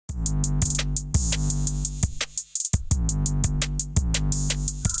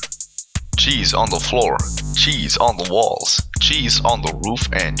Cheese on the floor, cheese on the walls, cheese on the roof,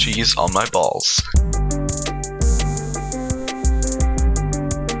 and cheese on my balls.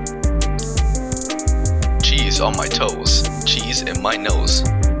 Cheese on my toes, cheese in my nose.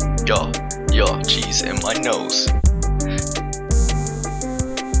 Yo, yo, cheese in my nose.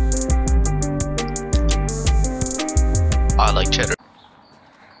 I like cheddar.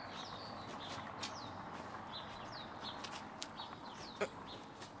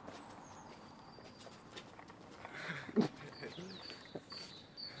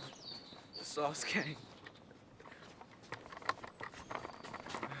 Sauce gang.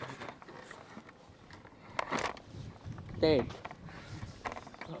 Dave.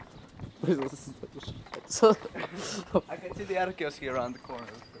 I can see the Arkeoski around the corner.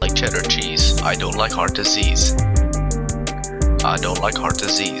 Like cheddar cheese, I don't like heart disease. I don't like heart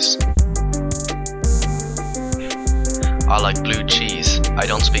disease. I like blue cheese, I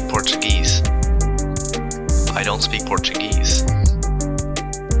don't speak Portuguese. I don't speak Portuguese.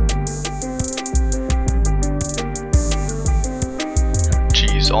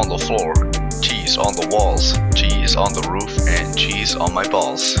 Cheese on the floor, cheese on the walls, cheese on the roof, and cheese on my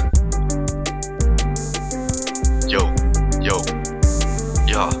balls. Yo, yo,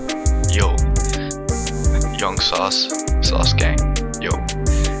 yeah, yo. Young sauce gang, yo,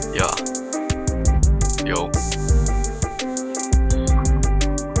 yeah, yo.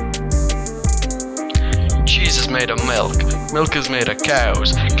 Cheese is made of milk, milk is made of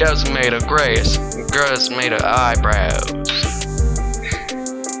cows, cows are made of grass, grass is made of eyebrows.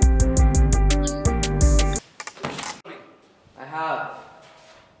 I have.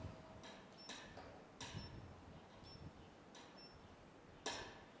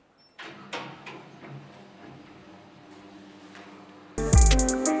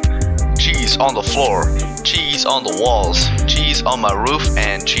 Cheese on the floor, cheese on the walls, cheese on my roof,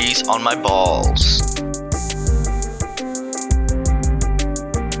 and cheese on my balls.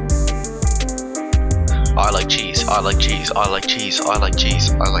 I like cheese, I like cheese, I like cheese, I like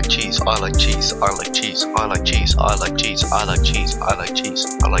cheese, I like cheese, I like cheese, I like cheese, I like cheese, I like cheese, I like cheese, I like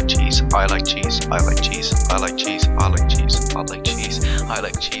cheese, I like cheese, I like cheese, I like cheese, I like cheese, I like cheese, I like cheese, I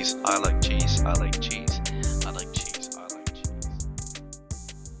like cheese, I like cheese, I like cheese.